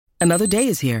Another day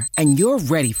is here, and you're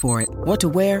ready for it. What to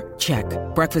wear? Check.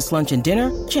 Breakfast, lunch, and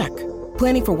dinner? Check.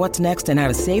 Planning for what's next and how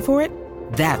to save for it?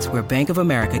 That's where Bank of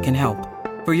America can help.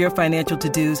 For your financial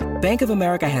to-dos, Bank of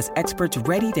America has experts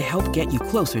ready to help get you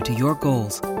closer to your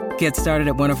goals. Get started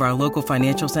at one of our local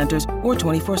financial centers or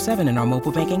 24/7 in our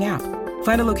mobile banking app.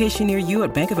 Find a location near you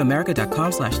at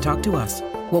bankofamerica.com/talktous.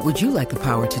 What would you like the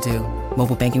power to do?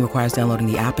 Mobile banking requires downloading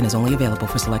the app and is only available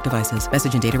for select devices.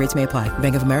 Message and data rates may apply.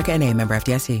 Bank of America N.A., member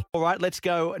FDIC. All right, let's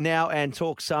go now and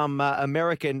talk some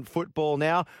American football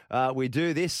now. We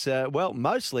do this,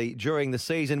 mostly during the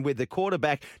season with the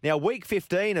quarterback. Now, week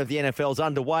 15 of the NFL's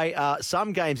underway.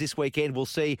 Some games this weekend will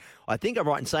see, I think I'm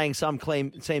right in saying, some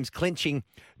teams clinching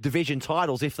division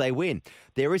titles if they win.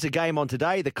 There is a game on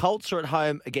today. The Colts are at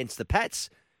home against the Pats.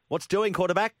 What's doing,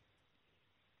 quarterback?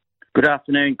 Good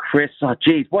afternoon, Chris. Oh,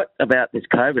 geez, what about this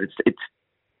COVID? It's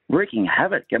wreaking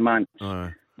havoc amongst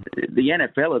the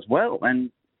NFL as well. And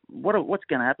what's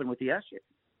going to happen with the Ashes?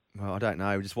 Well, I don't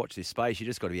know. Just watch this space. You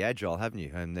just got to be agile, haven't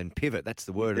you? And then pivot. That's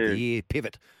the word of the year.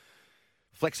 Pivot.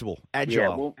 Flexible. Agile.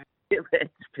 Yeah, well,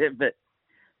 pivot.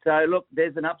 So, look,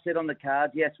 there's an upset on the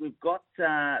cards. Yes, we've got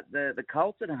the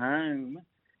Colts at home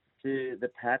to the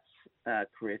Pats,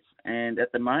 Chris. And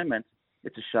at the moment,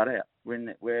 it's a shutout.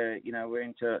 We're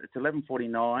into it's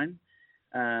 11:49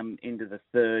 into the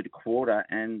third quarter,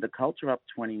 and the Colts are up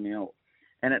 20-0.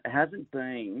 And it hasn't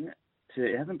been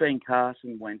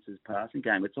Carson Wentz's passing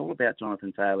game. It's all about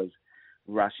Jonathan Taylor's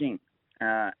rushing.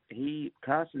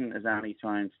 Carson has only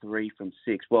thrown 3 from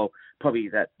 6. Well, probably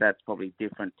that's probably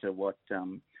different to what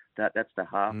that's the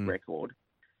half record.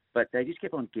 But they just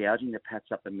keep on gouging the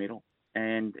Pats up the middle.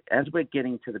 And as we're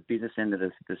getting to the business end of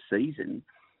the season.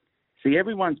 See,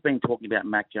 everyone's been talking about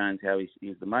Mac Jones, how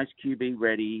he's the most QB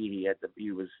ready.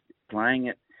 He was playing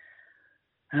at,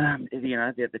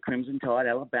 the Crimson Tide,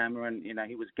 Alabama, and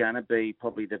he was going to be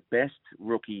probably the best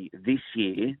rookie this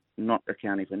year, not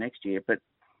accounting for next year. But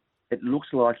it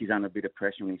looks like he's under a bit of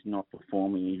pressure and he's not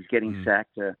performing. He's getting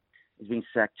sacked. He's been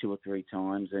sacked 2 or 3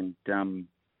 times, and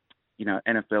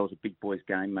NFL is a big boys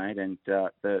game, mate. And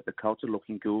the Colts are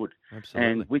looking good.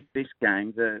 Absolutely. And with this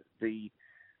game,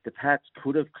 the Pats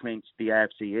could have clinched the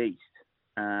AFC East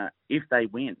if they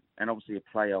win, and obviously a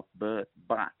playoff berth.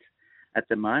 But at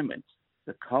the moment,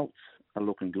 the Colts are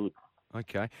looking good.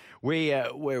 Okay.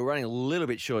 We're running a little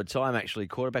bit short of time, actually,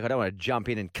 quarterback. I don't want to jump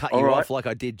in and cut you off like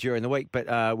I did during the week, but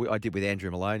I did with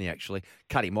Andrew Maloney, actually.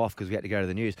 Cut him off because we had to go to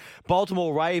the news.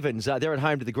 Baltimore Ravens, they're at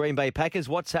home to the Green Bay Packers.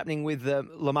 What's happening with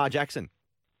Lamar Jackson?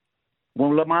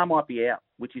 Well, Lamar might be out,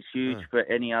 which is huge for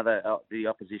any other the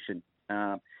opposition.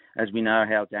 As we know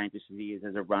how dangerous he is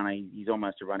as a runner, he's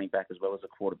almost a running back as well as a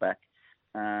quarterback.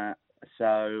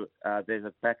 So there's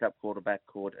a backup quarterback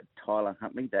called Tyler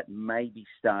Huntley that may be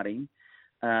starting.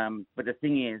 But the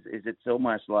thing is it's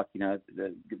almost like,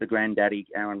 the granddaddy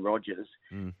Aaron Rodgers.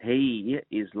 He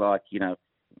is like,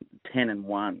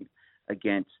 10-1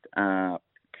 against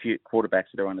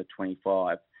quarterbacks that are under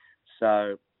 25.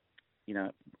 So,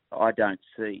 I don't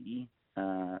see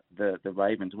the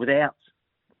Ravens without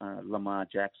Lamar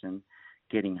Jackson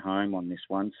getting home on this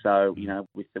one. So,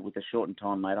 with the shortened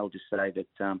time, mate, I'll just say that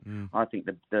I think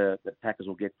the Packers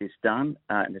will get this done,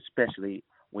 and especially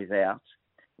without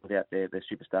their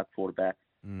superstar quarterback,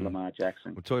 Lamar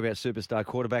Jackson. We'll talk about superstar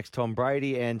quarterbacks, Tom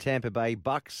Brady and Tampa Bay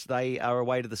Bucks. They are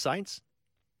away to the Saints?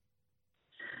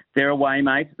 They're away,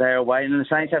 mate. They're away. And the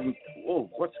Saints haven't...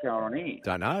 Oh, what's going on here?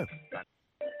 Don't know.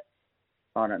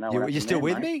 I don't know. You're still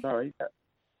with me? Sorry.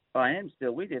 I am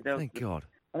still with you. Thank God.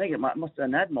 I think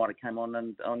an ad might have come on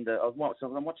on the.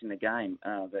 So I'm watching the game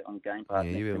on Game Pass.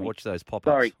 Yeah, you watch those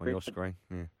pop-ups on your screen.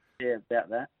 Yeah, about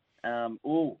that.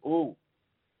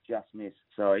 Just missed.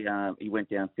 Sorry, he went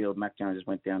downfield. Mac Jones just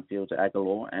went downfield to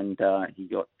Aguilar, and he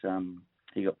got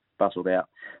bustled out.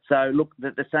 So look,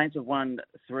 the Saints have won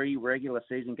 3 regular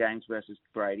season games versus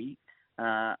Brady,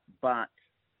 but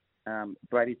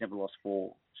Brady's never lost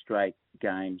 4 straight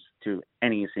games to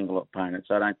any single opponent.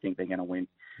 So I don't think they're going to win.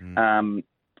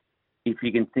 If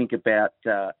you can think about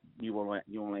New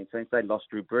Orleans Saints, they lost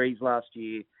Drew Brees last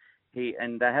year,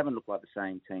 and they haven't looked like the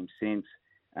same team since.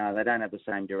 They don't have the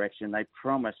same direction. They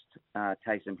promised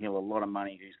Taysom Hill a lot of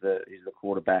money, who's the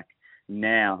quarterback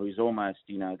now, who's almost,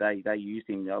 they used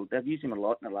him. They've used him a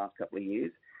lot in the last couple of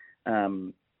years,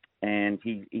 and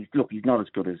he's not as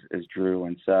good as Drew.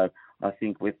 And so I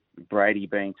think with Brady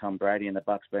being Tom Brady and the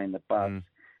Bucks being the Bucks,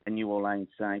 and New Orleans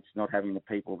Saints not having the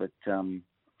people that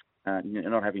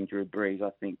not having Drew Brees,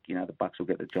 I think, the Bucks will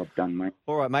get the job done, mate.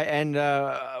 All right, mate. And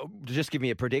just give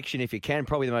me a prediction, if you can.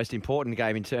 Probably the most important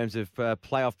game in terms of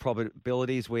playoff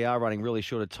probabilities. We are running really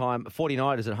short of time.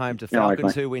 49ers at home to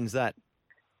Falcons. Who wins that?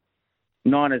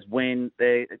 Niners win.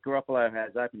 Garoppolo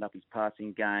has opened up his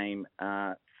passing game.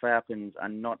 Falcons are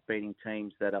not beating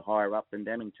teams that are higher up than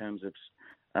them in terms of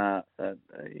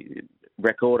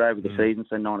record over the season,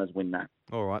 so Niners win that.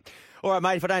 All right,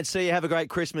 mate. If I don't see you, have a great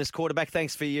Christmas, quarterback.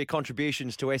 Thanks for your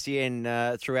contributions to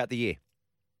SEN throughout the year.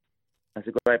 It's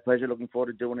a great pleasure. Looking forward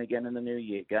to doing it again in the new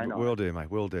year. Go Niners. Will do,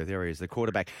 mate. Will do. There he is, the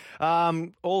quarterback.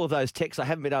 All of those texts I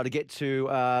haven't been able to get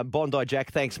to. Bondi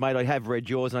Jack, thanks, mate. I have read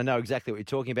yours, and I know exactly what you're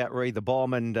talking about. Read the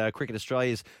bomb and Cricket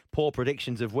Australia's poor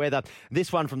predictions of weather.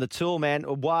 This one from the Tool Man.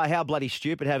 Wow, how bloody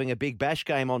stupid having a big bash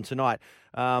game on tonight.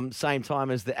 Same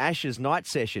time as the Ashes night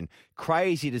session.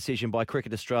 Crazy decision by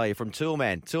Cricket Australia from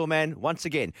Toolman. Toolman, once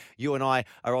again, you and I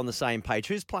are on the same page.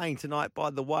 Who's playing tonight,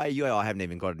 by the way? I haven't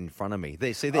even got it in front of me. There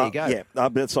you go.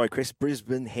 Yeah, sorry, Chris.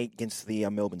 Brisbane Heat against the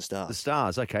Melbourne Stars. The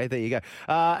Stars, okay, there you go.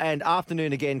 And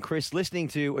afternoon again, Chris, listening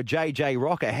to JJ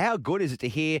Rocker. How good is it to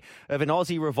hear of an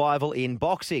Aussie revival in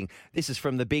boxing? This is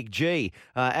from the Big G.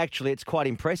 Actually, it's quite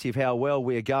impressive how well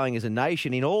we're going as a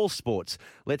nation in all sports.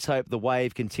 Let's hope the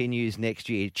wave continues next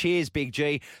year. Cheers, Big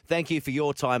G. Thank you for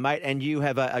your time, mate, and you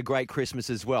have a great Christmas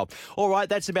as well. All right,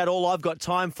 that's about all I've got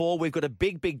time for. We've got a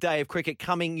big day of cricket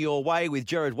coming your way with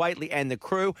Gerard Whateley and the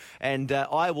crew, and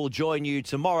I will join you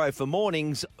tomorrow for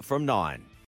mornings from 9.